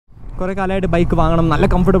കുറേ കാലമായിട്ട് ബൈക്ക് വാങ്ങണം, നല്ല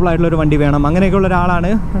കംഫർട്ടബിൾ ആയിട്ടുള്ളൊരു വണ്ടി വേണം, അങ്ങനെയൊക്കെയുള്ള ഒരാളാണ്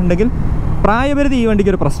ഉണ്ടെങ്കിൽ പ്രായപരിധി ഈ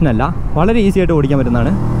വണ്ടിക്ക് ഒരു പ്രശ്നമല്ല, വളരെ ഈസി ആയിട്ട് ഓടിക്കാൻ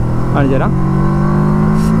പറ്റുന്നതാണ്. കാണിച്ചു തരാം.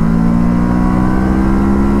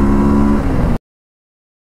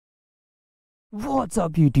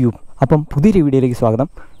 WhatsApp YouTube. അപ്പം പുതിയൊരു വീഡിയോയിലേക്ക് സ്വാഗതം.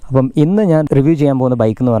 അപ്പം ഇന്ന് ഞാൻ റിവ്യൂ ചെയ്യാൻ പോകുന്ന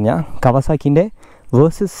ബൈക്ക് എന്ന് പറഞ്ഞാൽ കവാസാക്കിൻ്റെ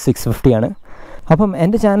വേഴ്സസ് 650 ആണ്. അപ്പം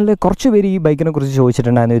എൻ്റെ ചാനലിൽ കുറച്ച് പേര് ഈ ബൈക്കിനെ കുറിച്ച്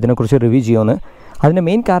ചോദിച്ചിട്ടുണ്ടായിരുന്നു ഇതിനെക്കുറിച്ച് റിവ്യൂ ചെയ്യുമെന്ന്. അതിൻ്റെ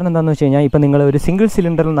മെയിൻ കാരണം എന്താണെന്ന് വെച്ച് കഴിഞ്ഞാൽ ഇപ്പം നിങ്ങൾ ഒരു സിംഗിൾ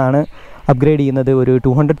സിലിണ്ടറിൽ നിന്നാണ് അപ്ഗ്രേഡ് ചെയ്യുന്നത്, ഒരു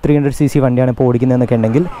 200-300 cc വണ്ടിയാണ് ഇപ്പോൾ ഓടിക്കുന്നതെന്നൊക്കെ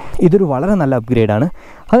ഉണ്ടെങ്കിൽ ഇതൊരു വളരെ നല്ല അപ്ഗ്രേഡാണ്.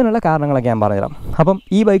 അതിനുള്ള കാരണങ്ങളൊക്കെ ഞാൻ പറഞ്ഞുതരാം. അപ്പം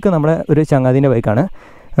ഈ ബൈക്ക് നമ്മുടെ ഒരു ചങ്ങാതിൻ്റെ ബൈക്കാണ്.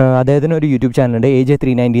 അദ്ദേഹത്തിന് ഒരു യൂട്യൂബ് ചാനലുണ്ട്,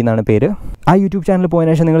 AJ390 എന്നാണ് പേര്. ആ യൂട്യൂബ് ചാനൽ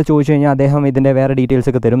പോയതിനു ശേഷം നിങ്ങൾ ചോദിച്ചു കഴിഞ്ഞാൽ അദ്ദേഹം ഇതിൻ്റെ വേറെ ഡീറ്റെയിൽസ്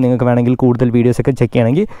ഒക്കെ തരും. നിങ്ങൾക്ക് വേണമെങ്കിൽ കൂടുതൽ വീഡിയോസൊക്കെ ചെക്ക്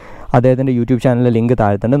ചെയ്യണമെങ്കിൽ അദ്ദേഹത്തിൻ്റെ യൂട്യൂബ് ചാനലിലെ ലിങ്ക്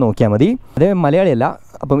താഴത്തുണ്ട്, നോക്കിയാൽ മതി. അദ്ദേഹം മലയാളിയല്ല,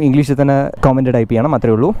 അപ്പം ഇംഗ്ലീഷിൽ തന്നെ കോമൻറ്റ് ടൈപ്പ് ചെയ്യണം,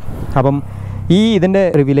 അത്രേ ഉള്ളൂ. അപ്പം ഇതിൻ്റെ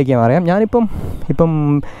റിവ്യൂയിലേക്ക് ഞാൻ പറയാം. ഞാനിപ്പം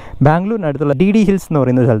ബാംഗ്ലൂരിനടുത്തുള്ള DD ഹിൽസ് എന്ന്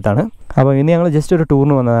പറയുന്ന സ്ഥലത്താണ്. അപ്പോൾ ഇന്ന് ഞങ്ങൾ ജസ്റ്റ് ഒരു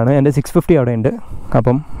ടൂറിന് വന്നതാണ്. എൻ്റെ 650 അവിടെ ഉണ്ട്.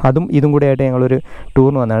 അപ്പം ഇതും കൂടെ ആയിട്ട് ഞങ്ങളൊരു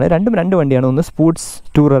ടൂറിന് വന്നതാണ്. രണ്ട് വണ്ടിയാണ്. ഒന്ന് സ്പോർട്സ്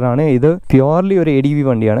ടൂററാണ്, ഇത് പ്യുവർലി ഒരു ADV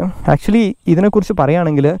വണ്ടിയാണ്. ആക്ച്വലി ഇതിനെക്കുറിച്ച്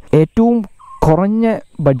പറയുകയാണെങ്കിൽ ഏറ്റവും കുറഞ്ഞ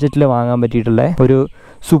ബഡ്ജറ്റിൽ വാങ്ങാൻ പറ്റിയിട്ടുള്ള ഒരു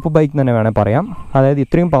സൂപ്പർ ബൈക്ക് തന്നെ വേണേൽ പറയാം. അതായത്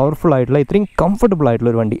ഇത്രയും പവർഫുൾ ആയിട്ടുള്ള, ഇത്രയും കംഫർട്ടബിൾ ആയിട്ടുള്ള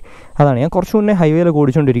ഒരു വണ്ടി. അതാണ് ഞാൻ കുറച്ച് മുന്നേ ഹൈവേയിലൊക്കെ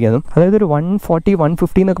ഓടിച്ചുകൊണ്ടിരിക്കുന്നതും. അതായത് ഒരു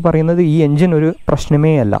 140-150 എന്നൊക്കെ പറയുന്നത് ഈ എൻജിൻ ഒരു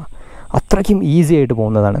പ്രശ്നമേ അല്ല, അത്രയ്ക്കും ഈസി ആയിട്ട്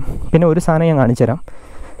പോകുന്നതാണ്. പിന്നെ ഒരു സാധനം ഞാൻ കാണിച്ചു തരാം.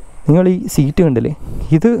 നിങ്ങൾ ഈ സീറ്റ് കണ്ടില്ലേ,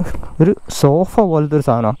 ഇത് ഒരു സോഫ പോലത്തെ ഒരു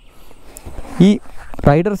സാധനമാണ്. ഈ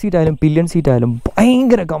റൈഡർ സീറ്റായാലും പില്യൺ സീറ്റായാലും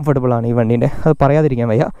ഭയങ്കര കംഫർട്ടബിളാണ് ഈ വണ്ടീൻ്റെ, അത് പറയാതിരിക്കാൻ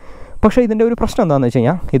വയ്യ. പക്ഷേ ഇതിൻ്റെ ഒരു പ്രശ്നം എന്താണെന്ന് വെച്ച്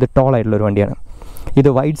കഴിഞ്ഞാൽ ഇത് ടോളായിട്ടുള്ളൊരു വണ്ടിയാണ്. ഇത്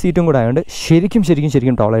വൈഡ് സീറ്റും കൂടെ ആയതുകൊണ്ട്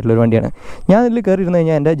ശരിക്കും ടോളായിട്ടുള്ളൊരു വണ്ടിയാണ്. ഞാൻ ഇതിൽ കയറിയിരുന്ന്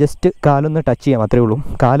കഴിഞ്ഞാൽ എൻ്റെ ജസ്റ്റ് കാലൊന്ന് ടച്ച് ചെയ്യാം, അത്രേ ഉള്ളൂ.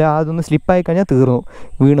 കാല് അതൊന്ന് സ്ലിപ്പായി കഴിഞ്ഞാൽ തീർന്നു,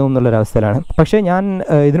 വീണു എന്നുള്ളൊരവസ്ഥയിലാണ്. പക്ഷേ ഞാൻ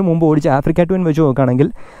ഇതിനു മുമ്പ് ഓടിച്ച ആഫ്രിക്ക ട്വിൻ വെച്ച് നോക്കുകയാണെങ്കിൽ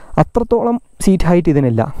അത്രത്തോളം സീറ്റ് ഹൈറ്റ്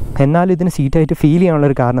ഇതിനില്ല. എന്നാലും ഇതിന് സീറ്റ് ഹൈറ്റ് ഫീൽ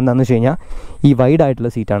ചെയ്യാനുള്ളൊരു കാരണം എന്താണെന്ന് വെച്ച് കഴിഞ്ഞാൽ ഈ വൈഡ് ആയിട്ടുള്ള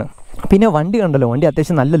സീറ്റാണ്. പിന്നെ വണ്ടി കണ്ടല്ലോ, വണ്ടി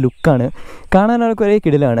അത്യാവശ്യം നല്ല ലുക്കാണ്, കാണാനൊക്കെ ഒരേ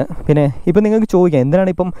കിടിലാണ്. പിന്നെ ഇപ്പം നിങ്ങൾക്ക് ചോദിക്കാം എന്തിനാണ്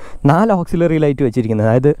ഇപ്പം 4 ഓക്സിലറി ലൈറ്റ് വെച്ചിരിക്കുന്നത്,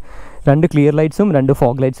 അതായത് 2 ക്ലിയർ ലൈറ്റ്സും 2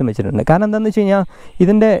 ഫോഗ് ലൈറ്റ്സും വെച്ചിട്ടുണ്ട്. കാരണം എന്താണെന്ന് വെച്ച് കഴിഞ്ഞാൽ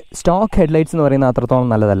ഇതിൻ്റെ സ്റ്റോക്ക് ഹെഡ് ലൈറ്റ്സ് എന്ന് പറയുന്നത് അത്രത്തോളം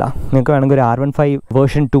നല്ലതല്ല. നിങ്ങൾക്ക് വേണമെങ്കിൽ ഒരു R15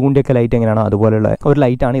 വേർഷൻ 2ൻ്റെ ഒക്കെ ലൈറ്റ് എങ്ങനെയാണോ അതുപോലെയുള്ള ഒരു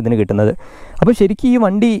ലൈറ്റാണ് ഇതിന് കിട്ടുന്നത്. അപ്പോൾ ശരിക്കും ഈ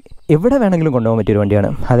വണ്ടി എവിടെ വേണമെങ്കിലും കൊണ്ടുപോകാൻ പറ്റിയൊരു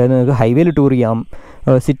വണ്ടിയാണ്. അതായത് നിങ്ങൾക്ക് ഹൈവേയിൽ ടൂർ ചെയ്യാം,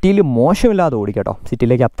 സിറ്റിയിൽ മോശമില്ലാതെ ഓടിക്കട്ടോ,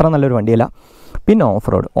 സിറ്റിയിലേക്ക് അത്ര നല്ലൊരു വണ്ടിയല്ല. പിന്നെ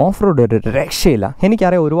ഓഫ് റോഡ് ഒരു രക്ഷയില്ല.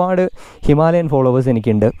 എനിക്കറിയാം ഒരുപാട് ഹിമാലയൻ ഫോളോവേഴ്സ്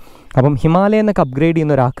എനിക്കുണ്ട്. അപ്പം ഹിമാലയെന്നൊക്കെ അപ്ഗ്രേഡ്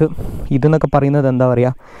ചെയ്യുന്ന ഒരാൾക്ക് ഇതെന്നൊക്കെ പറയുന്നത് എന്താ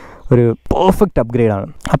പറയുക, ഒരു പെർഫെക്റ്റ് അപ്ഗ്രേഡാണ്.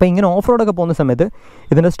 അപ്പോൾ ഇങ്ങനെ ഓഫ് റോഡൊക്കെ പോകുന്ന സമയത്ത്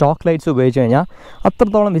ഇതിൻ്റെ സ്റ്റോക്ക് ലൈറ്റ്സ് ഉപയോഗിച്ച് കഴിഞ്ഞാൽ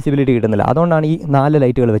അത്രത്തോളം വിസിബിലിറ്റി കിട്ടുന്നില്ല. അതുകൊണ്ടാണ് ഈ 4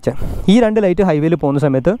 ലൈറ്റുകൾ വെച്ച്. ഈ 2 ലൈറ്റ് ഹൈവേയിൽ പോകുന്ന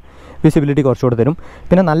സമയത്ത് വിസിബിലിറ്റി കുറച്ചുകൂടെ തരും.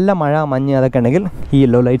 പിന്നെ നല്ല മഴ, മഞ്ഞ് അതൊക്കെ ഉണ്ടെങ്കിൽ ഈ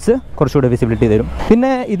യെല്ലോ ലൈറ്റ്സ് കുറച്ചുകൂടെ വിസിബിലിറ്റി തരും.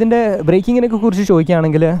 പിന്നെ ഇതിൻ്റെ ബ്രേക്കിങ്ങിനൊക്കെ കുറിച്ച്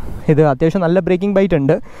ചോദിക്കുകയാണെങ്കിൽ ഇത് അത്യാവശ്യം നല്ല ബ്രേക്കിംഗ് ബൈറ്റ്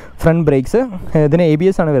ഉണ്ട്. ഫ്രണ്ട് ബ്രേക്സ് ഇതിന്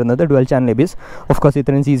ABS ആണ് വരുന്നത്, dual channel ABS. Of course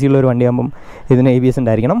ഇത്രയും CC ഉള്ള ഒരു വണ്ടിയാകുമ്പം ഇതിന് ABS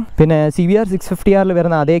ഉണ്ടായിരിക്കണം. പിന്നെ CBR 650R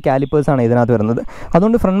വരുന്ന അതേ കാലിപ്പേഴ്സാണ് ഇതിനകത്ത് വരുന്നത്.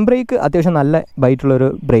 അതുകൊണ്ട് ഫ്രണ്ട് ബ്രേക്ക് അത്യാവശ്യം നല്ല ബൈറ്റുള്ളൊരു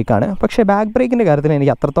ബ്രേക്കാണ്. പക്ഷേ ബാക്ക് ബ്രേക്കിൻ്റെ കാര്യത്തിൽ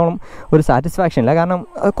എനിക്ക് അത്രത്തോളം ഒരു സാറ്റിസ്ഫാക്ഷൻ ഇല്ല, കാരണം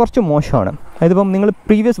കുറച്ച് മോശമാണ്. അതിപ്പം നിങ്ങൾ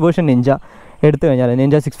പ്രീവിയസ് വേർഷൻ നിഞ്ച എടുത്തു കഴിഞ്ഞാലും,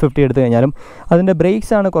 നിഞ്ച 650 എടുത്തു കഴിഞ്ഞാലും അതിൻ്റെ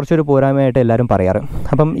ബ്രേക്സാണ് കുറച്ചൊരു പോരായ്മയായിട്ട് എല്ലാവരും പറയാറ്.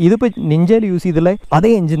 അപ്പം ഇതിപ്പോൾ നിഞ്ചയിൽ യൂസ് ചെയ്തുള്ള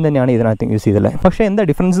അതേ എഞ്ചിൻ തന്നെയാണ് ഇതിനകത്ത് യൂസ് ചെയ്തുള്ളത്. പക്ഷേ എന്താ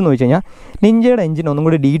ഡിഫറൻസ് എന്ന് വെച്ച് കഴിഞ്ഞാൽ നിഞ്ചയുടെ എഞ്ചിൻ ഒന്നും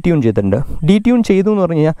കൂടി ഡീട്യൂൺ ചെയ്തിട്ടുണ്ട്. ഡീട്യൂൺ ചെയ്തു എന്ന്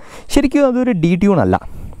പറഞ്ഞു കഴിഞ്ഞാൽ ശരിക്കും അതൊരു ഡീട്യൂൺ അല്ല.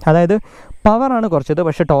 അതായത് പവറാണ് കുറച്ചത്,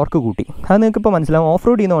 പക്ഷേ ടോർക്ക് കൂട്ടി. അത് നിങ്ങൾക്കിപ്പോൾ മനസ്സിലാവും. ഓഫ്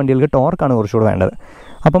റോഡ് ചെയ്യുന്ന വണ്ടികൾക്ക് ടോർക്കാണ് കുറച്ചുകൂടെ വേണ്ടത്.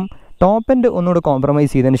 അപ്പം ടോപ്പ് എൻഡ് ഒന്നുകൂടെ കോംപ്രമൈസ്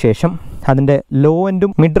ചെയ്തതിന് ശേഷം അതിൻ്റെ ലോ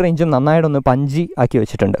എൻഡും മിഡ് റേഞ്ചും നന്നായിട്ടൊന്ന് പഞ്ചി ആക്കി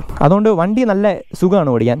വെച്ചിട്ടുണ്ട്. അതുകൊണ്ട് വണ്ടി നല്ല സുഖമാണ്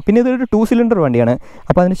ഓടിക്കാൻ. പിന്നെ ഇതൊരു 2 സിലിണ്ടർ വണ്ടിയാണ്,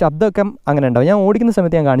 അപ്പോൾ അതിൻ്റെ ശബ്ദമൊക്കെ അങ്ങനെ ഉണ്ടാവും. ഞാൻ ഓടിക്കുന്ന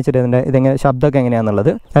സമയത്ത് ഞാൻ കാണിച്ചിട്ട് ഇതെങ്ങനെ ശബ്ദമൊക്കെ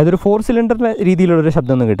എങ്ങനെയാണെന്നുള്ളത്. അതായത് ഒരു 4 സിലിണ്ടറിൻ്റെ രീതിയിലുള്ളൊരു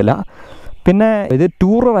ശബ്ദമൊന്നും കിട്ടില്ല. പിന്നെ ഇത്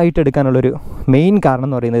ടൂററായിട്ട് എടുക്കാനുള്ളൊരു മെയിൻ കാരണം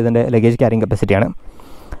എന്ന് പറയുന്നത് ഇതിൻ്റെ ലഗേജ് ക്യാരിങ് കപ്പാസിറ്റിയാണ്.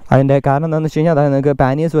 അതിൻ്റെ കാരണം എന്താണെന്ന് വെച്ച് കഴിഞ്ഞാൽ അതായത് നിങ്ങൾക്ക്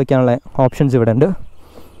പാനിയേഴ്സ് വയ്ക്കാനുള്ള ഓപ്ഷൻസ് ഇവിടെ ഉണ്ട്.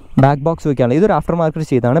 ബാക്ക് ബോക്സ് വയ്ക്കാനുള്ള, ഇതൊരു ആഫ്റ്റർ മാർക്കറ്റ്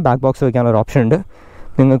ചെയ്താണ്. ബാക്ക് ബോക്സ് വയ്ക്കാനുള്ള ഒരു ഓപ്ഷൻ ഉണ്ട്.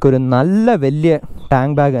 നിങ്ങൾക്കൊരു നല്ല വലിയ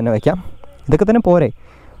ടാങ്ക് ബാഗ് തന്നെ വയ്ക്കാം. ഇതൊക്കെ തന്നെ പോരെ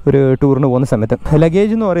ഒരു ടൂറിന് പോകുന്ന സമയത്ത്.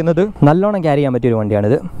 ലഗേജ് എന്ന് പറയുന്നത് നല്ലോണം ക്യാരി ചെയ്യാൻ പറ്റിയൊരു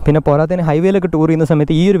വണ്ടിയാണിത്. പിന്നെ പോരാത്തതിന് ഹൈവേയിലൊക്കെ ടൂർ ചെയ്യുന്ന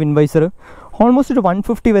സമയത്ത് ഈ ഒരു വിൻവൈസർ ഓൾമോസ്റ്റ് ഒരു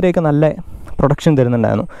 150 വരെയൊക്കെ നല്ല പ്രൊഡക്ഷൻ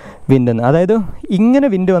തരുന്നുണ്ടായിരുന്നു വിൻഡിന്ന്. അതായത് ഇങ്ങനെ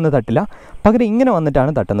വിൻഡ് വന്ന് തട്ടില്ല, പകരം ഇങ്ങനെ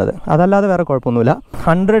വന്നിട്ടാണ് തട്ടുന്നത്. അതല്ലാതെ വേറെ കുഴപ്പമൊന്നുമില്ല.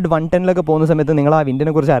 100-110 പോകുന്ന സമയത്ത് നിങ്ങൾ ആ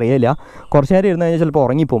വിൻഡിനെ കുറിച്ച് അറിയില്ല. കുറച്ച് നേരം ഇരുന്ന് കഴിഞ്ഞാൽ ചിലപ്പോൾ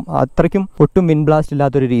ഉറങ്ങിപ്പോവും. അത്രയ്ക്കും ഒട്ടും വിൻഡ് ബ്ലാസ്റ്റ്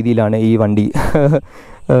ഇല്ലാത്തൊരു രീതിയിലാണ് ഈ വണ്ടി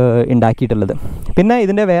ഉണ്ടാക്കിയിട്ടുള്ളത്. പിന്നെ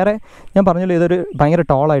ഇതിൻ്റെ വേറെ ഞാൻ പറഞ്ഞല്ലോ, ഇതൊരു ഭയങ്കര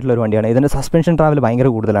ടോളായിട്ടുള്ളൊരു വണ്ടിയാണ്. ഇതിൻ്റെ സസ്പെൻഷൻ ട്രാവൽ ഭയങ്കര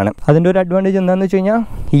കൂടുതലാണ്. അതിൻ്റെ ഒരു അഡ്വാൻറ്റേജ് എന്താണെന്ന് വെച്ച് കഴിഞ്ഞാൽ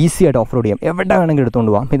ഈസി ആയിട്ട് ഓഫ് റോഡ് ചെയ്യാം, എവിടെ വേണമെങ്കിൽ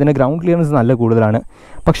എടുത്തുകൊണ്ട് പോകാം. ഇതിൻ്റെ ഗ്രൗണ്ട് ക്ലിയറൻസ് നല്ല കൂടുതലാണ്.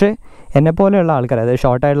 പക്ഷേ എന്നെപ്പോലെയുള്ള ആൾക്കാർ, അതായത്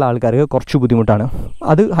ഷോർട്ടായിട്ടുള്ള ആൾക്കാർക്ക് കുറച്ച് ബുദ്ധിമുട്ടാണ്.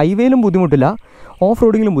 അത് ഹൈവേയിലും ബുദ്ധിമുട്ടില്ല, ഓഫ്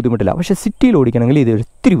റോഡിങ്ങിലും ബുദ്ധിമുട്ടില്ല. പക്ഷേ സിറ്റിയിൽ ഓടിക്കണമെങ്കിൽ ഇത്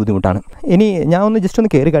ഒത്തിരി ബുദ്ധിമുട്ടാണ്. ഇനി ഞാൻ ഒന്ന് ജസ്റ്റ്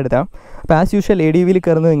ഒന്ന് കയറി കടത്താം. അപ്പോൾ ആസ് യൂഷ്വൽ ADVയിൽ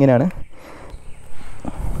കയറുന്നത് ഇങ്ങനെയാണ്.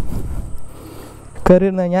 കയറി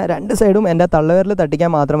ഇരുന്ന് കഴിഞ്ഞാൽ രണ്ട് സൈഡും എൻ്റെ തള്ളവിരൽ തട്ടിക്കാൻ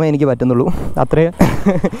മാത്രമേ എനിക്ക് പറ്റുന്നുള്ളൂ. അത്രേ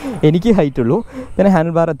എനിക്ക് ഹൈറ്റ് ഉള്ളൂ. പിന്നെ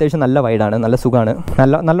ഹാൻഡിൽ ബാർ അത്യാവശ്യം നല്ല വൈഡാണ്, നല്ല സുഖമാണ്,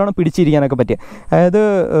 നല്ലോണം പിടിച്ചിരിക്കാനൊക്കെ പറ്റിയ, അതായത്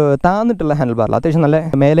താന്നിട്ടുള്ള ഹാൻഡിൽ ബാറിൽ അത്യാവശ്യം നല്ല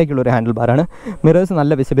മേലേക്കുള്ളൊരു ഹാൻഡിൽ ബാറാണ്. മിറേഴ്സ്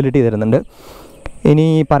നല്ല വിസിബിലിറ്റി തരുന്നുണ്ട്. ഇനി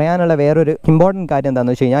പറയാനുള്ള വേറൊരു ഇമ്പോർട്ടൻറ്റ് കാര്യം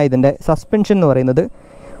എന്താണെന്ന് വെച്ച് കഴിഞ്ഞാൽ ഇതിൻ്റെ സസ്പെൻഷൻ എന്ന് പറയുന്നത്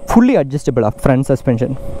fully അഡ്ജസ്റ്റബിളാണ്. Front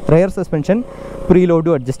suspension, rare suspension pre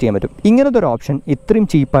ലോഡും അഡ്ജസ്റ്റ് ചെയ്യാൻ പറ്റും. ഇങ്ങനത്തെ ഒരു ഓപ്ഷൻ ഇത്രയും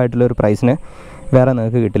ചീപ്പായിട്ടുള്ളൊരു പ്രൈസിന് വേറെ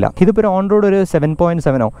നിങ്ങൾക്ക് കിട്ടില്ല. ഇതിപ്പോൾ ഒരു ഓൺ റോഡ് ഒരു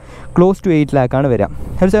 7.7 ക്ലോസ് ടു 8 ലാഖാണ് വരിക.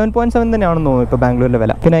 ഒരു 7.7 തന്നെയാണെന്ന് തോന്നുന്നു ഇപ്പോൾ ബാംഗ്ലൂരിലെ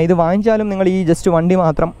വില. പിന്നെ ഇത് വാങ്ങിച്ചാലും നിങ്ങൾ ഈ ജസ്റ്റ് വണ്ടി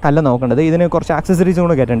മാത്രം അല്ല നോക്കേണ്ടത്, ഇതിന് കുറച്ച് ആക്സസറീസും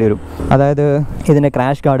കൂടെ കയറ്റേണ്ടി വരും. അതായത് ഇതിൻ്റെ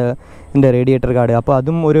ക്രാഷ് ഗാർഡ്, ഇതിൻ്റെ റേഡിയേറ്റർ ഗാർഡ്, അപ്പോൾ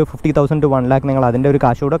അതും ഒരു 50,000 to 1 lakh നിങ്ങൾ അതിൻ്റെ ഒരു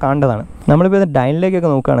കാശ് കൂടെ കാണേണ്ടതാണ്. നമ്മളിപ്പോൾ ഇത്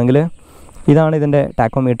ഡയലിലേക്കൊക്കെ നോക്കുകയാണെങ്കിൽ ഇതാണ് ഇതിൻ്റെ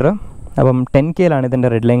ടാക്കോമീറ്റർ. അപ്പം 10K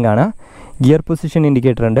ഇതിൻ്റെ റെഡ് ലൈൻ കാണുക. ഗിയർ പൊസിഷൻ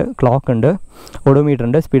ഇൻഡിക്കേറ്റർ ഉണ്ട്, ക്ലോക്ക് ഉണ്ട്, ഓഡോമീറ്റർ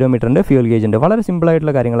ഉണ്ട്, സ്പീഡോമീറ്റർ ഉണ്ട്, ഫ്യൂൽ ഗേജ് ഉണ്ട്. വളരെ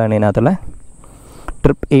സിമ്പിളായിട്ടുള്ള കാര്യങ്ങളാണ് ഇതിനകത്തുള്ള.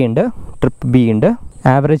 ട്രിപ്പ് A ഉണ്ട്, ട്രിപ്പ് B ഉണ്ട്,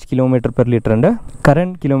 ആവറേജ് കിലോമീറ്റർ പെർ ലിറ്റർ ഉണ്ട്,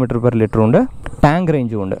 കറണ്ട് കിലോമീറ്റർ പെർ ലിറ്റർ ഉണ്ട്, ടാങ്ക്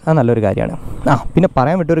റേഞ്ചും ഉണ്ട്. അത് നല്ലൊരു കാര്യമാണ്. പിന്നെ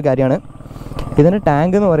പറയാൻ വിട്ടൊരു കാര്യമാണ്, ഇതിൻ്റെ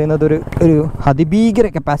ടാങ്ക് എന്ന് പറയുന്നത് ഒരു അതിഭീകര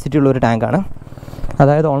കപ്പാസിറ്റി ഉള്ളൊരു ടാങ്കാണ്.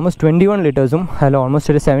 അതായത് ഓൾമോസ്റ്റ് 21 ലിറ്റേഴ്സും അതിൽ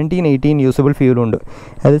ഓൾമോസ്റ്റ് ഒരു 17-18 യൂസബിൾ ഫ്യൂലും ഉണ്ട്.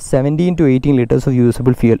 അതായത് 17 to 18 litres of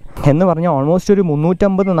usable fuel എന്ന് പറഞ്ഞാൽ ഓൾമോസ്റ്റ് ഒരു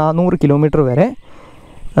 350-400 കിലോമീറ്റർ വരെ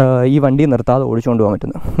ഈ വണ്ടി നിർത്താതെ ഓടിച്ചുകൊണ്ട് പോകാൻ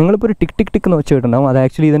പറ്റുന്നു. നിങ്ങളിപ്പോൾ ഒരു ടിക് ടിക് ടിക് എന്ന് വെച്ചിട്ടുണ്ടാവും. അത്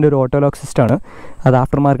ആക്ച്വലി ഇതിൻ്റെ ഒരു ഓട്ടോലോക്ക് സിസ്റ്റമാണ്. അത്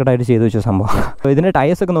ആഫ്റ്റർ മാർക്കറ്റായിട്ട് ചെയ്ത് വെച്ച സംഭവം. ഇതിൻ്റെ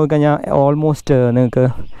ടയേഴ്സൊക്കെ നോക്കിക്കഴിഞ്ഞാൽ ഓൾമോസ്റ്റ് നിങ്ങൾക്ക്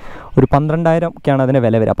ഒരു 12,000 അതിൻ്റെ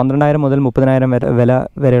വില വരിക. 12,000 മുതൽ 30,000 വില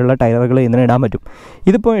വരെയുള്ള ടയറുകൾ ഇതിന് ഇടാൻ പറ്റും.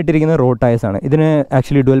 ഇതിപ്പോൾ ഇട്ടിരിക്കുന്നത് റോഡ് ടയേഴ്സാണ്. ഇതിന്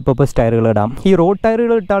ആക്ച്വലി ഡുവൽ പർപ്പസ് ടയറുകൾ ഇടാം. ഈ റോഡ്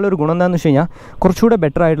ടയറുകൾ ഇട്ടാൽ ഒരു ഗുണം എന്താണെന്ന് വെച്ച് കഴിഞ്ഞാൽ കുറച്ചുകൂടെ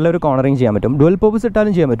ബെറ്റർ ആയിട്ടുള്ള ഒരു കോർണറിങ് ചെയ്യാൻ പറ്റും. ഡുവൽ പർപ്പസ്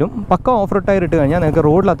ഇട്ടാലും ചെയ്യാൻ പറ്റും. പക്ക ഓഫ് റോഡ് ടയർ ഇട്ട് കഴിഞ്ഞാൽ നിങ്ങൾക്ക്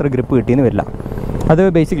റോഡിൽ അത്ര ഗ്രിപ്പ് കിട്ടിയെന്ന് വരില്ല. അത്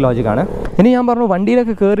ബേസിക് ലോജിക്കാണ്. ഇനി ഞാൻ പറഞ്ഞു,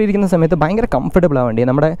 വണ്ടിയിലൊക്കെ കയറിയിരിക്കുന്ന സമയത്ത് ഭയങ്കര കംഫർട്ടബിളാണ് വണ്ടി.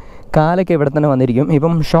 നമ്മുടെ കാലൊക്കെ ഇവിടെ തന്നെ വന്നിരിക്കും.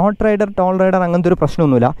 ഇപ്പം ഷോർട്ട് റൈഡർ, ടോൾ റൈഡർ അങ്ങനത്തെ ഒരു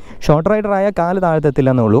പ്രശ്നമൊന്നുമില്ല. ഷോർട്ട് റൈഡർ ആയാൽ കാല് താഴത്തെത്തില്ല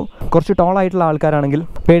എന്നുള്ളൂ. കുറച്ച് ടോൾ ആയിട്ടുള്ള ആൾക്കാരാണെങ്കിൽ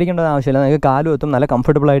പേടിക്കേണ്ട ആവശ്യമില്ല. നിങ്ങൾക്ക് കാലും എത്തും, നല്ല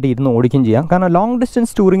കംഫർട്ടബിളായിട്ട് ഇരുന്ന് ഓടിക്കുകയും ചെയ്യാം. കാരണം ലോങ്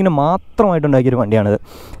ഡിസ്റ്റൻസ് ടൂറിങ്ങിന് മാത്രമായിട്ടുണ്ടാക്കിയൊരു വണ്ടിയാണിത്.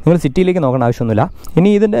 നിങ്ങൾ സിറ്റിയിലേക്ക് നോക്കേണ്ട ആവശ്യമൊന്നുമില്ല. ഇനി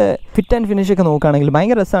ഇതിൻ്റെ ഫിറ്റ് ആൻഡ് ഫിനിഷൊക്കെ നോക്കുകയാണെങ്കിൽ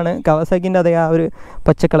ഭയങ്കര രസമാണ്. കവാസാക്കിൻ്റെ അതേ ആ ഒരു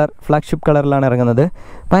പച്ച കളർ ഫ്ലാഗ്ഷിപ്പ് കളറിലാണ് ഇറങ്ങുന്നത്.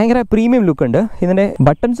 ഭയങ്കര പ്രീമിയം ലുക്ക് ഉണ്ട്. ഇതിൻ്റെ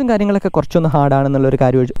ബട്ടൺസും കാര്യങ്ങളൊക്കെ കുറച്ചൊന്ന് ഹാർഡാണെന്നുള്ളൊരു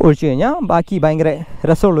കാര്യം ഒഴിച്ചു കഴിഞ്ഞാൽ ബാക്കി ഭയങ്കര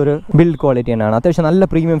രസമുള്ളൊരു ബിൽഡ് ക്വാളിറ്റി തന്നെയാണ്. അത്യാവശ്യം നല്ല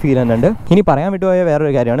പ്രീമിയം ഫീൽ തന്നെയുണ്ട്. ഇനി പറയാൻ വിട്ടുപോയ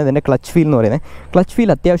വേറൊരു കാര്യമാണ് ഇതിൻ്റെ ക്ലച്ച് ഫീൽ എന്ന് പറയുന്നത്. ക്ലച്ച് ഫീൽ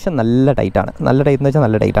അത്യാവശ്യം നല്ല ടൈറ്റാണ്. നല്ല ടൈറ്റ് എന്ന് വെച്ചാൽ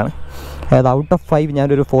നല്ല ടൈറ്റാണ്. അതായത് ഔട്ട് ഓഫ് 5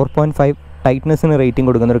 ഞാനൊരു 4.5 ടൈറ്റ്നെസ്സിന് റേറ്റിംഗ്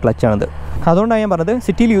കൊടുക്കുന്ന ഒരു ക്ലച്ചാണിത്. അതുകൊണ്ടാണ് ഞാൻ പറഞ്ഞത്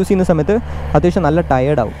സിറ്റിയിൽ യൂസ് ചെയ്യുന്ന സമയത്ത് അത്യാവശ്യം നല്ല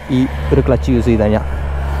ടയേർഡാവും ഈ ഒരു ക്ലച്ച് യൂസ് ചെയ്ത് കഴിഞ്ഞാൽ.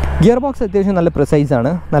 ഗിയർ ബോക്സ് അത്യാവശ്യം നല്ല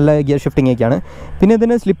പ്രിസൈസാണ്, നല്ല ഗിയർ ഷിഫ്റ്റിംഗ് ഒക്കെയാണ്. പിന്നെ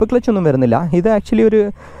ഇതിന് സ്ലിപ്പ് ക്ലച്ച് ഒന്നും വരുന്നില്ല. ഇത് ആക്ച്വലി ഒരു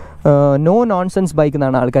നോ നോൺസെൻസ് ബൈക്ക്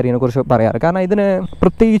എന്നാണ് ആൾക്കാർ ഇതിനെക്കുറിച്ച് പറയാറ്. കാരണം ഇതിന്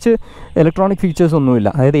പ്രത്യേകിച്ച് ഇലക്ട്രോണിക് ഫീച്ചേഴ്സ് ഒന്നുമില്ല.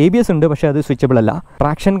 അതായത് ABS ഉണ്ട്, പക്ഷേ അത് സ്വിച്ചബിൾ അല്ല.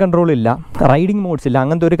 ട്രാക്ഷൻ കൺട്രോൾ ഇല്ല, റൈഡിംഗ് മോഡ്സ് ഇല്ല,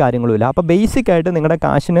 അങ്ങനത്തെ ഒരു കാര്യങ്ങളും ഇല്ല. അപ്പോൾ ബേസിക്കായിട്ട് നിങ്ങളുടെ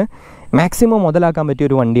കാശിന് മാക്സിമം മുതലാക്കാൻ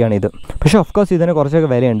പറ്റിയൊരു വണ്ടിയാണിത്. പക്ഷേ ഓഫ് കോഴ്സ് ഇതിന്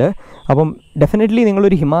കുറച്ചൊക്കെ വിലയുണ്ട്. അപ്പം ഡെഫിനറ്റ്ലി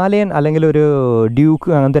നിങ്ങളൊരു ഹിമാലയൻ അല്ലെങ്കിൽ ഒരു ഡ്യൂക്ക്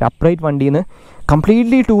അങ്ങനത്തെ ഒരു അപ്രൈറ്റ് വണ്ടിയിൽ നിന്ന്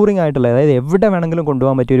കംപ്ലീറ്റ്ലി ടൂറിംഗ് ആയിട്ടുള്ള, അതായത് എവിടെ വേണമെങ്കിലും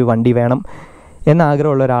കൊണ്ടുപോകാൻ പറ്റിയൊരു വണ്ടി വേണം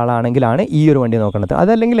എന്നാഗ്രഹമുള്ള ഒരാളാണെങ്കിലാണ് ഈ ഒരു വണ്ടി നോക്കേണ്ടത്.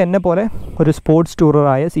 അതല്ലെങ്കിൽ എന്നെ പോലെ ഒരു സ്പോർട്സ്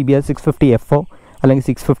ടൂററായ CBR 650F അല്ലെങ്കിൽ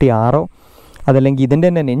 650R അതല്ലെങ്കിൽ ഇതിൻ്റെ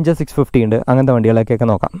തന്നെ നിഞ്ച 650 ഉണ്ട്. അങ്ങനത്തെ വണ്ടികളൊക്കെ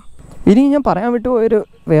നോക്കാം. ഇനി ഞാൻ പറയാൻ വിട്ടുപോയൊരു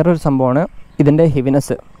വേറൊരു സംഭവമാണ് ഇതിൻ്റെ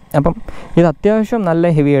ഹെവിനെസ്. അപ്പം ഇത് അത്യാവശ്യം നല്ല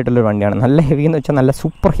ഹെവി ആയിട്ടുള്ളൊരു വണ്ടിയാണ്. നല്ല ഹെവി എന്ന് വെച്ചാൽ നല്ല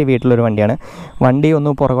സൂപ്പർ ഹെവി ആയിട്ടുള്ളൊരു വണ്ടിയാണ്. വണ്ടി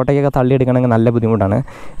ഒന്ന് പുറകോട്ടേക്കൊക്കെ തള്ളിയെടുക്കണമെങ്കിൽ നല്ല ബുദ്ധിമുട്ടാണ്.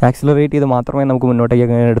 ആക്സിലറേറ്റ് ചെയ്ത് മാത്രമേ നമുക്ക്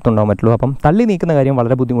മുന്നോട്ടേക്ക് എടുത്തുണ്ടാകാൻ പറ്റുള്ളൂ. അപ്പം തള്ളി നീക്കുന്ന കാര്യം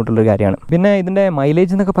വളരെ ബുദ്ധിമുട്ടുള്ളൊരു കാര്യമാണ്. പിന്നെ ഇതിൻ്റെ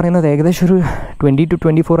മൈലേജ് എന്നൊക്കെ പറയുന്നത് ഏകദേശം ഒരു 20 to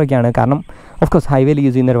 24 ഒക്കെയാണ്. കാരണം ഓഫ് കോഴ്സ് ഹൈവേയിൽ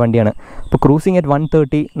യൂസ് ചെയ്യുന്നൊരു വണ്ടിയാണ്. അപ്പോൾ ക്രൂസിങ് അറ്റ്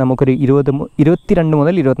 130 നമുക്കൊരു 22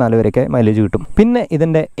 മുതൽ 24 വരെയൊക്കെ മൈലേജ് കിട്ടും. പിന്നെ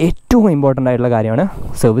ഇതിൻ്റെ ഏറ്റവും ഇമ്പോർട്ടൻ്റ് ആയിട്ടുള്ള കാര്യമാണ്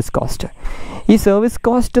സർവീസ് കോസ്റ്റ്. ഈ സർവീസ്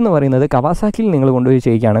കോസ്റ്റ് എന്ന് പറയുന്നത് കവാസാക്കിയിൽ നിങ്ങൾ കൊണ്ടുപോയി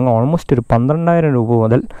ചെയ്യുകയാണെങ്കിൽ ഓൾമോസ്റ്റ് ഒരു 12,000 രൂപ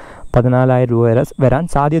മുതൽ 14,000 രൂപ വരെ വരാൻ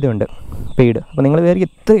സാധ്യതയുണ്ട് പെയ്ഡ്. അപ്പോൾ നിങ്ങൾ വേറെ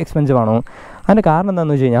എത്ര എക്സ്പെൻസീവ് ആണോ. അതിൻ്റെ കാരണം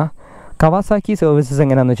എന്താണെന്ന് വെച്ച് കഴിഞ്ഞാൽ കവാസാക്കി സർവീസസ്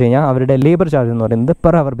എങ്ങനെയാണെന്ന് വെച്ച് കഴിഞ്ഞാൽ അവരുടെ ലേബർ ചാർജ് എന്ന് പറയുന്നത്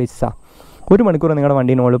പെർ അവർ ബേസിസാണ്. 1 മണിക്കൂർ നിങ്ങളുടെ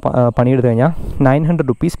വണ്ടീനോട് പണിയെടുത്ത് കഴിഞ്ഞാൽ 900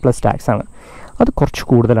 rupees പ്ലസ് ടാക്സ് ആണ്. അത് കുറച്ച്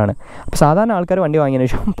കൂടുതലാണ്. അപ്പോൾ സാധാരണ ആൾക്കാർ വണ്ടി വാങ്ങിയതിന്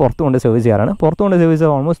ശേഷം പുറത്ത് കൊണ്ട് സർവീസ് ചെയ്യാറാണ്. പുറത്ത് കൊണ്ട് സർവീസ്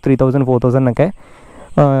ഓൾമോസ്റ്റ് 3,000-4,000 ഒക്കെ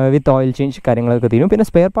വിത്ത് ഓയിൽ ചേഞ്ച് കാര്യങ്ങളൊക്കെ തീരും. പിന്നെ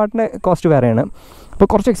സ്പെയർ പാർട്ടിൻ്റെ കോസ്റ്റ് വേറെയാണ്. അപ്പോൾ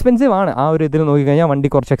കുറച്ച് എക്സ്പെൻസീവ് ആണ്. ആ ഒരു ഇതിൽ നോക്കിക്കഴിഞ്ഞാൽ വണ്ടി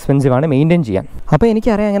കുറച്ച് എക്സ്പെൻസീവ് ആണ് മെയിൻറ്റെയിൻ ചെയ്യാൻ. അപ്പോൾ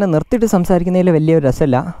എനിക്കറിയാം അങ്ങനെ നിർത്തിയിട്ട് സംസാരിക്കുന്നതിൽ വലിയൊരു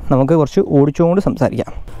രസമല്ല. നമുക്ക് കുറച്ച് ഓടിച്ചുകൊണ്ട്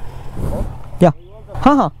സംസാരിക്കാം.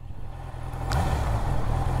 ഹാ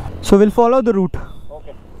so will follow the root.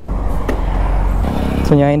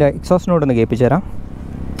 So ഞാൻ അതിൻ്റെ എക്സോസ്റ്റ് നോട്ടൊന്ന് കേൾപ്പിച്ചു തരാം.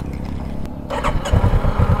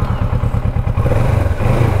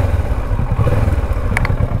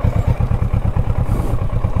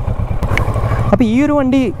 അപ്പോൾ ഈ ഒരു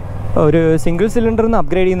വണ്ടി ഒരു സിംഗിൾ സിലിണ്ടറിൽ നിന്ന്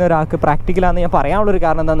അപ്ഗ്രേഡ് ചെയ്യുന്ന ഒരാൾക്ക് പ്രാക്ടിക്കലാണെന്ന് ഞാൻ പറയാനുള്ളൊരു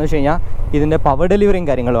കാരണം എന്താണെന്ന് വെച്ച് കഴിഞ്ഞാൽ ഇതിൻ്റെ പവർ ഡെലിവറിയും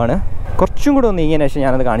കാര്യങ്ങളുമാണ്. കുറച്ചും കൂടെ ഒന്ന് നീങ്ങിയതിന് ശേഷം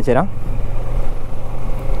ഞാനത് കാണിച്ചു തരാം.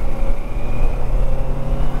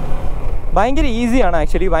 ഭയങ്കര ഈസിയാണ്,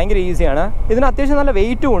 ആക്ച്വലി ഭയങ്കര ഈസിയാണ്. ഇതിന് അത്യാവശ്യം നല്ല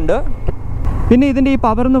വെയിറ്റും ഉണ്ട്. പിന്നെ ഇതിൻ്റെ ഈ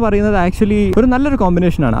പവർ എന്ന് പറയുന്നത് ആക്ച്വലി ഒരു നല്ലൊരു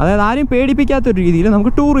കോമ്പിനേഷനാണ്. അതായത് ആരെയും പേടിപ്പിക്കാത്തൊരു രീതിയിൽ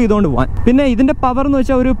നമുക്ക് ടൂർ ചെയ്തുകൊണ്ട് പോകാൻ. പിന്നെ ഇതിൻ്റെ പവർ എന്ന്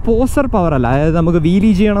വെച്ചാൽ ഒരു പോസർ പവർ അല്ല. അതായത് നമുക്ക്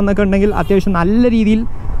വീലി ചെയ്യണം എന്നൊക്കെ ഉണ്ടെങ്കിൽ അത്യാവശ്യം നല്ല രീതിയിൽ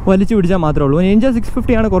വലിച്ചു പിടിച്ചാൽ മാത്രമേ ഉള്ളൂ. നിഞ്ച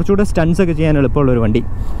 650 ആണ് കുറച്ചുകൂടെ സ്റ്റൺസ് ഒക്കെ ചെയ്യാൻ എളുപ്പമുള്ളൊരു വണ്ടി.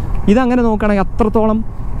 ഇതങ്ങനെ നോക്കുകയാണെങ്കിൽ അത്രത്തോളം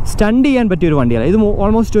സ്റ്റണ്ട് ചെയ്യാൻ പറ്റിയൊരു വണ്ടിയല്ല. ഇത്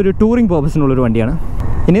ഓൾമോസ്റ്റ് ഒരു ടൂറിംഗ് പേർപ്പസിനുള്ളൊരു വണ്ടിയാണ്.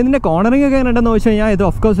 ഇനി ഇതിൻ്റെ കോർണറിംഗ് ഒക്കെ ഉണ്ടെന്ന് വെച്ച് കഴിഞ്ഞാൽ ഇത്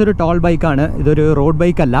ഓഫ്കോഴ്സ് ഒരു ടോൾ ബൈക്കാണ്, ഇതൊരു റോഡ്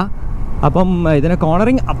ബൈക്കല്ല. അപ്പം ഇതിന്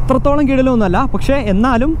കോർണറിങ് അത്രത്തോളം കിടലൊന്നുമല്ല. പക്ഷേ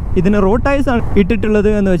എന്നാലും ഇതിന് റോഡ് ടയേഴ്സ് ആണ്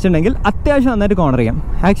ഇട്ടിട്ടുള്ളത് എന്ന് വെച്ചിട്ടുണ്ടെങ്കിൽ അത്യാവശ്യം നന്നായിട്ട് കോർണർ ചെയ്യാം.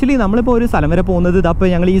 ആക്ച്വലി നമ്മളിപ്പോൾ ഒരു സ്ഥലം വരെ പോകുന്നത് ഇതപ്പോൾ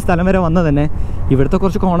ഞങ്ങൾ ഈ സ്ഥലം വരെ വന്നത് തന്നെ ഇവിടുത്തെ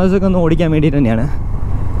കുറച്ച് കോർണേഴ്സൊക്കെ ഒന്ന് ഓടിക്കാൻ വേണ്ടിയിട്ട് തന്നെയാണ്.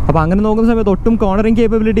 അപ്പോൾ അങ്ങനെ നോക്കുന്ന സമയത്ത് ഒട്ടും കോർണറിങ്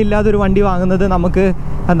കേപ്പബിലിറ്റി ഇല്ലാത്തൊരു വണ്ടി വാങ്ങുന്നത് നമുക്ക്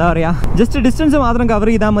എന്താ പറയുക, ജസ്റ്റ് ഡിസ്റ്റൻസ് മാത്രം കവർ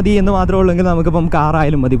ചെയ്താൽ മതി എന്ന് മാത്രമേ ഉള്ളെങ്കിൽ നമുക്കിപ്പം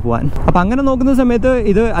കാറായാലും മതി പോകാൻ. അപ്പോൾ അങ്ങനെ നോക്കുന്ന സമയത്ത്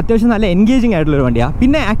ഇത് അത്യാവശ്യം നല്ല എൻഗേജിങ് ആയിട്ടുള്ളൊരു വണ്ടിയാണ്.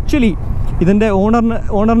 പിന്നെ ആക്ച്വലി ഇതിൻ്റെ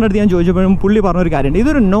ഓണറിൻ്റെ അടുത്ത് ഞാൻ ചോദിച്ചപ്പോഴും പുള്ളി പറഞ്ഞൊരു കാര്യമുണ്ട്,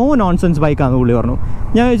 ഇതൊരു നോ നോൺസെൻസ് ബൈക്കാണെന്ന് പുള്ളി പറഞ്ഞു.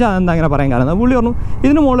 ഞാൻ ചോദിച്ചാൽ അതെന്താ അങ്ങനെ പറയാൻ കാരണം? പുള്ളി പറഞ്ഞു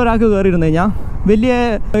ഇതിന് മുകളിൽ ഒരാൾക്ക് കയറിയിരുന്നു കഴിഞ്ഞാൽ വലിയ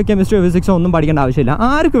കെമിസ്ട്രിയോ ഫിസിക്സോ ഒന്നും പഠിക്കേണ്ട ആവശ്യമില്ല,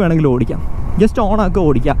 ആർക്ക് വേണമെങ്കിലും ഓടിക്കാം, ജസ്റ്റ് ഓണാക്കുക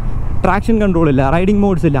ഓടിക്കുക. ട്രാക്ഷൻ കൺട്രോൾ ഇല്ല, റൈഡിങ്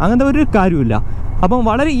മോഡ്സ് ഇല്ല, അങ്ങനത്തെ ഒരു കാര്യമില്ല. അപ്പം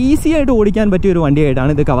വളരെ ഈസി ആയിട്ട് ഓടിക്കാൻ പറ്റിയ ഒരു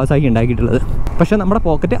വണ്ടിയായിട്ടാണ് ഇത് കവാസാക്കി ഉണ്ടാക്കിയിട്ടുള്ളത്. പക്ഷേ നമ്മുടെ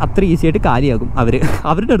പോക്കറ്റ് അത്ര ഈസി ആയിട്ട് കാലിയാകും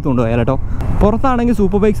അവരുടെ അടുത്ത് കൊണ്ടുപോയാൽ കേട്ടോ. പുറത്താണെങ്കിൽ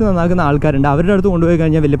സൂപ്പർ ബൈക്സ് നന്നാക്കുന്ന ആൾക്കാരുണ്ട്, അവരുടെ അടുത്ത് കൊണ്ടുപോയി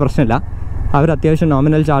കഴിഞ്ഞാൽ വലിയ പ്രശ്നമില്ല. അവർ അത്യാവശ്യം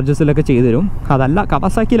നോമിനൽ ചാർജസിലൊക്കെ ചെയ്തു തരും. അതല്ല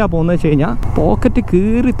കവാസാക്കിയിലാണ് പോകുന്നത് വെച്ച് കഴിഞ്ഞാൽ പോക്കറ്റ്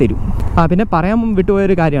കീറി തരും. പിന്നെ പറയാൻ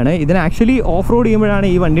വിട്ടുപോയൊരു കാര്യമാണ്, ഇതിന് ആക്ച്വലി ഓഫ് റോഡ് ചെയ്യുമ്പോഴാണ്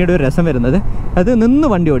ഈ വണ്ടിയുടെ ഒരു രസം വരുന്നത്. അത് നിന്ന്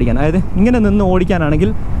വണ്ടി ഓടിക്കാൻ, അതായത് ഇങ്ങനെ നിന്ന്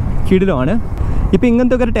ഓടിക്കാനാണെങ്കിൽ കിടിലമാണ്. ഇപ്പോൾ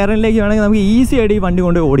ഇങ്ങനത്തെ ഒരു ടെറനിലേക്ക് വേണമെങ്കിൽ നമുക്ക് ഈസി ആയിട്ട് ഈ വണ്ടി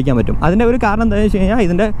കൊണ്ട് ഓടിക്കാൻ പറ്റും. അതിൻ്റെ ഒരു കാരണം എന്താണെന്ന് വെച്ച് കഴിഞ്ഞാൽ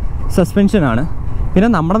ഇതിൻ്റെ സസ്പെൻഷനാണ്. പിന്നെ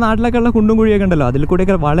നമ്മുടെ നാട്ടിലൊക്കെ ഉള്ള കുണ്ടും കുഴിയൊക്കെ ഉണ്ടല്ലോ, അതിൽ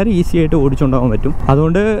കൂടെയൊക്കെ വളരെ ഈസി ആയിട്ട് ഓടിച്ചുകൊണ്ടുപോകാൻ പറ്റും.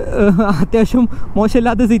 അതുകൊണ്ട് അത്യാവശ്യം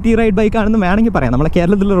മോശമില്ലാത്ത സിറ്റി റൈഡ് ബൈക്കാണെന്ന് വേണമെങ്കിൽ പറയാം നമ്മളെ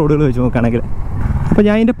കേരളത്തിലെ റോഡുകൾ വെച്ച് നോക്കുകയാണെങ്കിൽ. അപ്പോൾ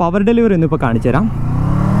ഞാൻ ഇതിൻ്റെ പവർ ഡെലിവറി ഒന്നും ഇപ്പോൾ കാണിച്ചു തരാം.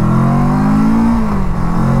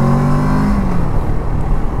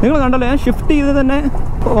 നിങ്ങൾ കണ്ടല്ലോ, ഞാൻ ഷിഫ്റ്റ് ചെയ്ത് തന്നെ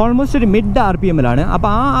ഓൾമോസ്റ്റ് ഒരു മിഡ് RPM-ലാണ്.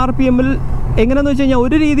 അപ്പോൾ ആ RPM-ൽ എങ്ങനെയാണെന്ന് വെച്ച് കഴിഞ്ഞാൽ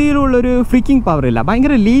ഒരു രീതിയിലുള്ളൊരു ഫ്രീക്കിംഗ് പവറില്ല,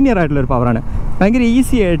 ഭയങ്കര ലീനിയർ ആയിട്ടുള്ളൊരു പവറാണ്. ഭയങ്കര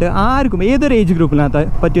ഈസി ആയിട്ട് ആർക്കും ഏതൊരു ഏജ് ഗ്രൂപ്പിനകത്ത്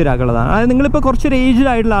പറ്റിയ ഒരാളുള്ളതാണ്. അതായത് നിങ്ങളിപ്പോൾ കുറച്ചൊരു ഏജ്ഡ്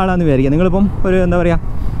ആയിട്ടുള്ള ആളാണെന്ന് വിചാരിക്കുക, നിങ്ങളിപ്പം ഒരു എന്താ പറയുക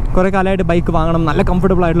കുറേ കാലമായിട്ട് ബൈക്ക് വാങ്ങണം, നല്ല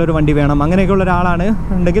കംഫർട്ടബിൾ ആയിട്ടുള്ളൊരു വണ്ടി വേണം, അങ്ങനെയൊക്കെയുള്ള ഒരാളാണ്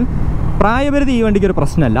ഉണ്ടെങ്കിൽ പ്രായപരിധി ഈ വണ്ടിക്ക് ഒരു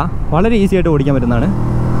പ്രശ്നമല്ല, വളരെ ഈസി ആയിട്ട് ഓടിക്കാൻ പറ്റുന്നതാണ്.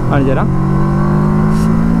 കാണിച്ചു തരാം.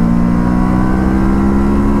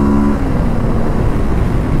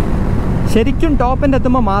 ശരിക്കും ടോപ്പ് എൻഡ്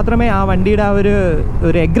എത്തുമ്പോൾ മാത്രമേ ആ വണ്ടിയുടെ ആ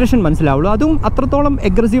ഒരു എഗ്രഷൻ മനസ്സിലാവുള്ളൂ. അതും അത്രത്തോളം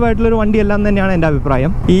എഗ്രസീവ് ആയിട്ടുള്ളൊരു വണ്ടിയല്ല എന്ന് തന്നെയാണ് എൻ്റെ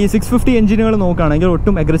അഭിപ്രായം. ഈ 650 എഞ്ചിനുകൾ നോക്കുകയാണെങ്കിൽ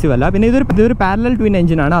ഒട്ടും എഗ്രസീവ് അല്ല. പിന്നെ ഇതൊരു പാരലൽ ട്വിൻ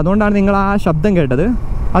എഞ്ചിനാണ്, അതുകൊണ്ടാണ് നിങ്ങൾ ആ ശബ്ദം കേട്ടത്.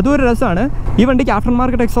 അതും ഒരു രസമാണ്. ഈ വണ്ടിക്ക് ആഫ്റ്റർ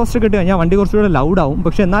മാർക്കറ്റ് എക്സോസ്റ്റ് കിട്ടി കഴിഞ്ഞാൽ വണ്ടി കുറച്ചുകൂടെ ലൗഡാവും.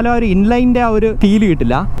 പക്ഷേ എന്നാലും ആ ഒരു ഇൻലൈൻ്റെ ആ ഒരു ഫീൽ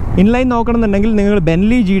കിട്ടില്ല. ഇൻലൈൻ നോക്കണമെന്നുണ്ടെങ്കിൽ നിങ്ങൾ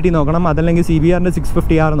ബെൻലി GT നോക്കണം, അതല്ലെങ്കിൽ CBR-ൻ്റെ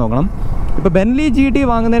 650R നോക്കണം. ഇപ്പോൾ ബെൻലി GT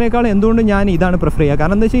വാങ്ങുന്നതിനേക്കാൾ എന്തുകൊണ്ടും ഞാൻ ഇതാണ് പ്രിഫർ ചെയ്യുക.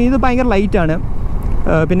 കാരണം എന്താ വെച്ചാൽ ഇത് ഭയങ്കര ലൈറ്റാണ്.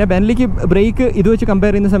 പിന്നെ ബെൻലിക്ക് ബ്രേക്ക് ഇത് വെച്ച്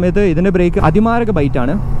കമ്പയർ ചെയ്യുന്ന സമയത്ത് ഇതിൻ്റെ ബ്രേക്ക് അതിമാരക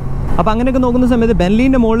ബൈറ്റാണ്. അപ്പോൾ അങ്ങനെയൊക്കെ നോക്കുന്ന സമയത്ത്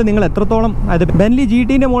ബെൻലീൻ്റെ മുകളിൽ നിങ്ങൾ എത്രത്തോളം, അതായത് ബെൻലി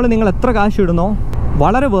GT-ൻ്റെ മുകളിൽ നിങ്ങൾ എത്ര കാശ് ഇടുന്നോ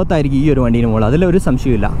വളരെ വേർത്തായിരിക്കും ഈ ഒരു വണ്ടീൻ്റെ മുകളിൽ, അതിലൊരു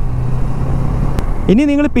സംശയമില്ല. ഇനി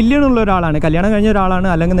നിങ്ങൾ പില്ലിയണുള്ള ഒരാളാണ്, കല്യാണം കഴിഞ്ഞ ഒരാളാണ്,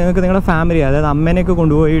 അല്ലെങ്കിൽ നിങ്ങൾക്ക് നിങ്ങളുടെ ഫാമിലി, അതായത് അമ്മേനെയൊക്കെ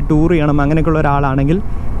കൊണ്ടുപോയി ടൂർ ചെയ്യണം അങ്ങനെയൊക്കെയുള്ള ഒരാളാണെങ്കിൽ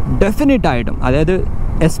ഡെഫിനറ്റായിട്ടും, അതായത്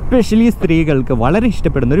എസ്പെഷ്യലി സ്ത്രീകൾക്ക് വളരെ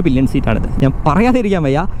ഇഷ്ടപ്പെടുന്ന ഒരു പില്യൺ സീറ്റാണിത്. ഞാൻ പറയാതിരിക്കാൻ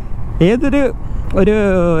വയ്യ. ഏതൊരു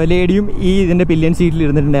ലേഡിയും ഇതിൻ്റെ പില്യൺ സീറ്റിൽ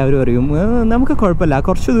ഇരുന്നിട്ടുണ്ടെങ്കിൽ അവർ പറയും നമുക്ക് കുഴപ്പമില്ല,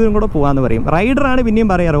 കുറച്ച് ദൂരം കൂടെ പോകാമെന്ന് പറയും. റൈഡറാണ് പിന്നെയും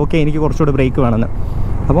പറയാറ് ഓക്കെ എനിക്ക് കുറച്ചുകൂടെ ബ്രേക്ക് വേണമെന്ന്.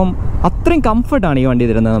 അപ്പം അത്രയും കംഫർട്ടാണ് ഈ വണ്ടി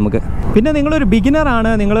തരുന്നത് നമുക്ക്. പിന്നെ നിങ്ങളൊരു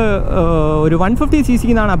ബിഗിനറാണ്, നിങ്ങൾ ഒരു 150cc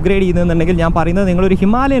എന്നാണ് അപ്ഗ്രേഡ് ചെയ്യുന്നതെന്നുണ്ടെങ്കിൽ ഞാൻ പറയുന്നത് നിങ്ങളൊരു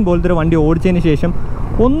ഹിമാലയൻ പോലത്തെ ഒരു വണ്ടി ഓടിച്ചതിന് ശേഷം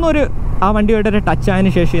ആ വണ്ടിയുടെ ഒരു ടച്ച് ആയതിനു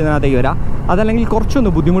ശേഷം ഇതിനകത്തേക്ക് വരാം. അതല്ലെങ്കിൽ കുറച്ചൊന്ന്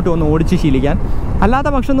ബുദ്ധിമുട്ട് ഒന്ന് ഓടിച്ച് ശീലിക്കാൻ. അല്ലാത്ത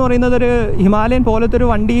പക്ഷം എന്ന് പറയുന്നത് ഒരു ഹിമാലയൻ പോലത്തെ ഒരു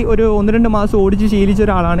വണ്ടി ഒരു 1-2 മാസം ഓടിച്ച് ശീലിച്ച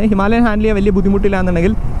ഒരാളാണ്, ഹിമാലയൻ ഹാൻഡിൽ ചെയ്യാൻ വലിയ ബുദ്ധിമുട്ടില്ല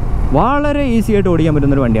എന്നുണ്ടെങ്കിൽ വളരെ ഈസി ആയിട്ട് ഓടിക്കാൻ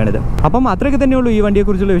പറ്റുന്നൊരു വണ്ടിയാണിത്. അപ്പം അത്രയൊക്കെ തന്നെയുള്ളൂ ഈ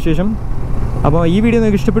വണ്ടിയെക്കുറിച്ചുള്ള വിശേഷം. അപ്പോൾ ഈ വീഡിയോ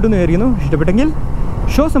നിങ്ങൾക്ക് ഇഷ്ടപ്പെട്ടു എന്ന് വിചാരിക്കുന്നു. ഇഷ്ടപ്പെട്ടെങ്കിൽ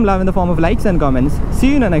show some love in the form of likes and comments. See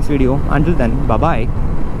you in the next video. Until then, bye bye.